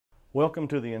Welcome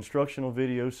to the instructional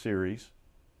video series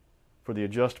for the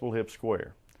adjustable hip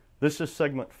square. This is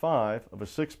segment 5 of a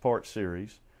 6-part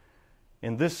series.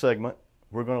 In this segment,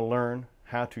 we're going to learn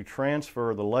how to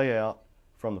transfer the layout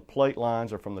from the plate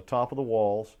lines or from the top of the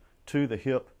walls to the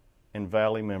hip and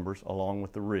valley members along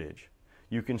with the ridge.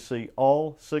 You can see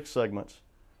all 6 segments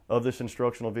of this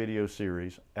instructional video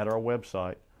series at our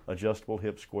website,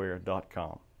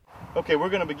 adjustablehipsquare.com. Okay, we're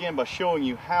going to begin by showing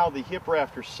you how the hip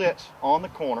rafter sits on the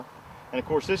corner. And of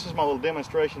course, this is my little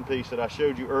demonstration piece that I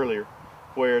showed you earlier,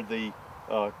 where the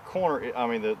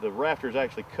the rafter is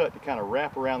actually cut to kind of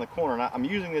wrap around the corner. And I'm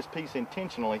using this piece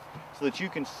intentionally so that you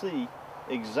can see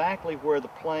exactly where the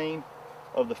plane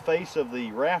of the face of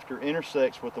the rafter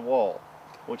intersects with the wall,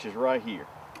 which is right here.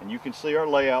 And you can see our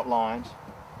layout lines.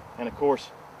 And of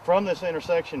course, from this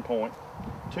intersection point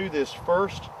to this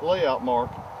first layout mark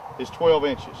is 12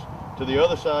 inches. To the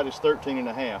other side is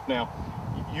 13.5. Now,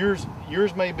 yours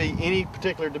may be any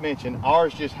particular dimension.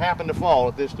 Ours just happened to fall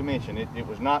at this dimension. It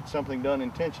was not something done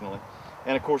intentionally.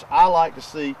 And of course, I like to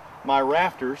see my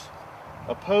rafters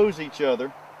oppose each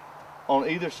other on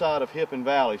either side of hip and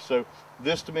valley. So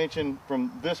this dimension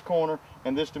from this corner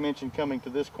and this dimension coming to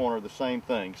this corner are the same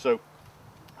thing. So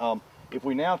if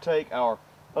we now take our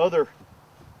other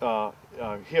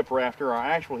hip rafter, our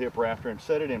actual hip rafter, and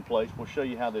set it in place, we'll show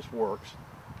you how this works.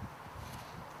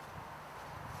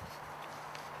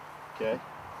 Okay.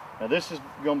 Now this is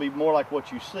going to be more like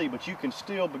what you see, but you can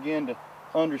still begin to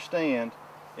understand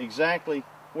exactly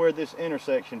where this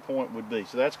intersection point would be.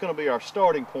 So that's going to be our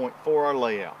starting point for our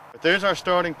layout. But there's our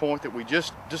starting point that we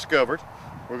just discovered.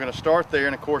 We're going to start there,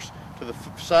 and of course, to the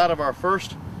side of our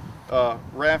first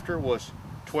rafter was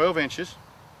 12 inches.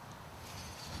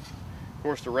 Of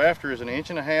course, the rafter is 1.5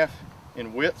 inches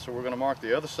in width, so we're going to mark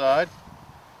the other side.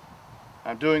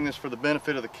 I'm doing this for the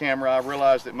benefit of the camera. I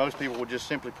realize that most people would just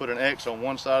simply put an X on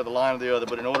one side of the line or the other,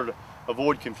 but in order to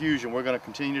avoid confusion, we're going to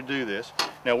continue to do this.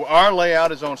 Now, our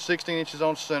layout is on 16 inches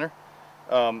on center.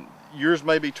 Yours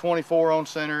may be 24 on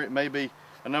center. It may be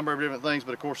a number of different things,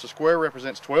 but of course the square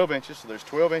represents 12 inches, so there's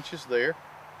 12 inches there.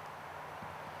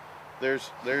 Well,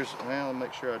 let me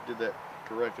make sure I did that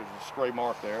correct. There's a stray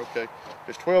mark there. Okay,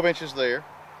 there's 12 inches there,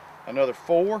 another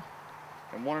 4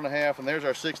 and 1.5, and there's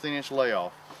our 16-inch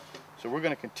layoff. So we're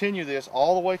going to continue this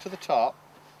all the way to the top.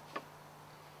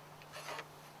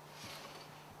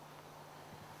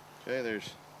 Okay, there's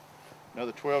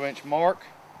another 12-inch mark.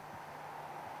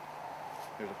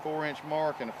 There's a 4-inch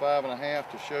mark and a 5.5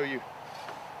 to show you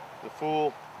the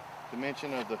full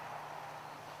dimension of the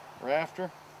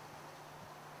rafter.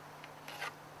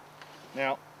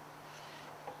 Now,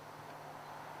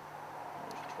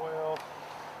 there's 12.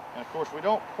 And of course, we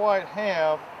don't quite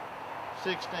have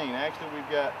 16. Actually,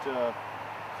 we've got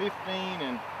 15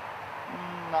 and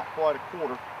not quite a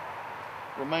quarter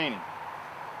remaining.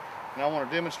 And I want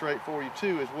to demonstrate for you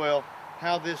too as well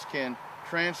how this can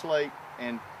translate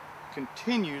and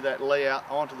continue that layout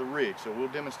onto the ridge. So we'll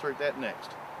demonstrate that next.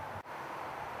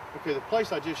 Okay, the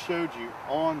place I just showed you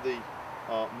on the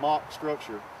mock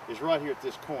structure is right here at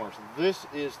this corner. So this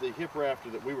is the hip rafter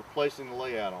that we were placing the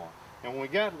layout on. And when we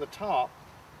got to the top,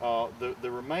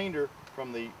 the remainder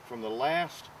from the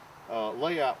last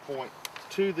layout point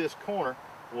to this corner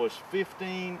was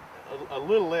 15, a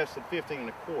little less than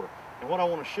 15.25. And what I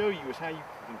want to show you is how you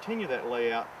can continue that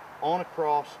layout on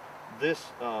across this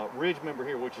ridge member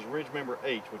here, which is ridge member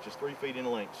H, which is 3 feet in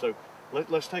length. So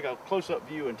let's take a close-up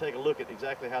view and take a look at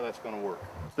exactly how that's going to work.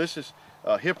 This is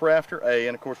hip rafter A,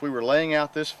 and of course we were laying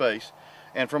out this face.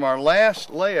 And from our last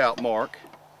layout mark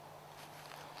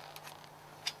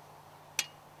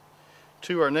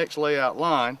to our next layout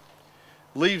line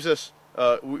leaves us,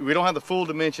 we don't have the full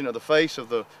dimension of the face of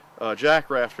the jack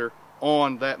rafter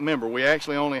on that member. We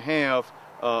actually only have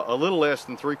a little less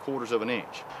than 3/4 of an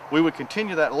inch. We would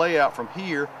continue that layout from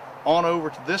here on over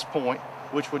to this point,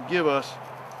 which would give us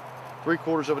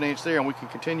 3/4 of an inch there, and we can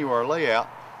continue our layout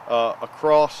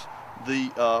across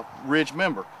the ridge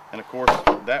member. And of course,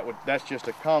 that's just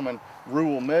a common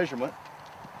rule measurement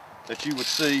that you would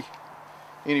see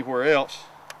anywhere else,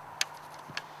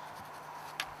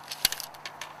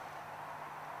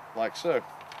 like so.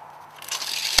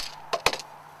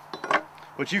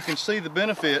 But you can see the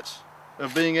benefits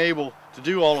of being able to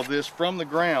do all of this from the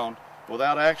ground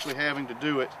without actually having to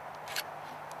do it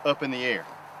up in the air.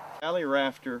 Valley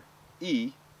rafter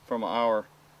E from our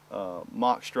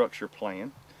mock structure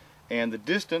plan, and the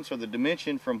distance or the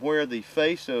dimension from where the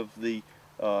face of the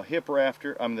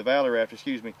the valley rafter,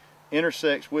 excuse me,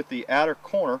 intersects with the outer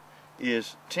corner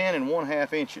is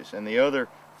 10.5 inches, and the other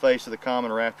face of the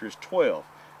common rafter is 12.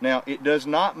 Now, it does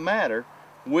not matter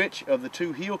which of the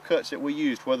two heel cuts that we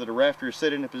used, whether the rafter is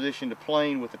set in a position to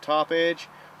plane with the top edge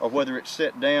or whether it's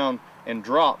set down and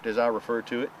dropped, as I refer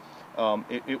to it,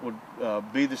 it would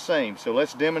be the same. So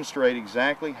let's demonstrate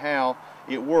exactly how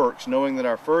it works, knowing that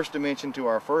our first dimension to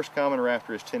our first common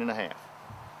rafter is 10.5.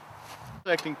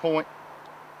 Intersecting point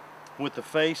with the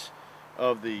face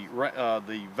of the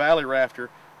valley rafter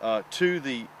to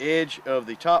the edge of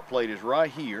the top plate is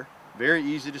right here. Very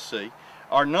easy to see.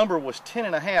 Our number was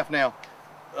 10.5. Now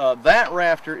that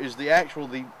rafter is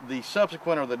the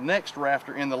subsequent or the next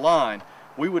rafter in the line.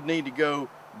 We would need to go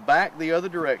back the other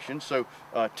direction, so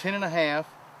 10.5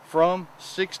 from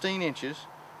 16 inches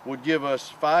would give us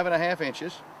 5.5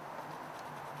 inches,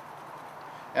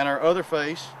 and our other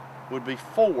face would be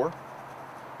 4,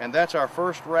 and that's our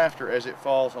first rafter as it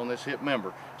falls on this hip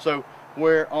member. So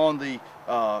where on the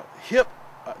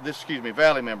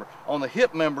valley member, on the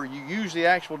hip member you use the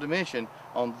actual dimension,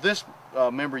 on this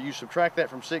member you subtract that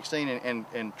from 16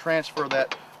 and transfer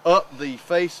that up the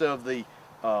face of the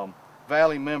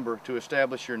valley member to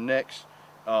establish your next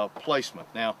placement.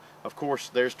 Now, of course,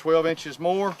 there's 12 inches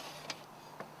more,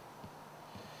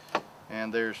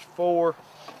 and there's 4,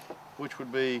 which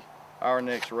would be our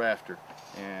next rafter.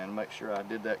 And make sure I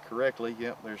did that correctly.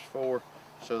 Yep, there's 4.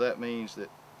 So that means that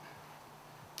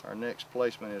our next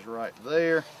placement is right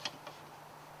there.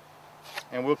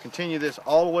 And we'll continue this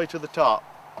all the way to the top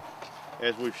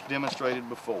as we've demonstrated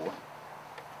before.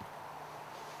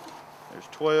 There's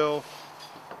 12.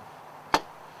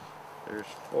 There's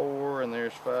 4, and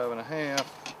there's 5.5.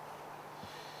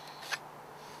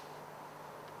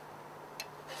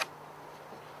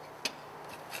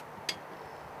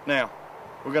 Now,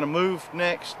 we're going to move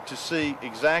next to see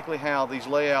exactly how these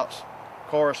layouts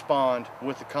correspond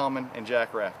with the common and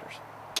jack rafters.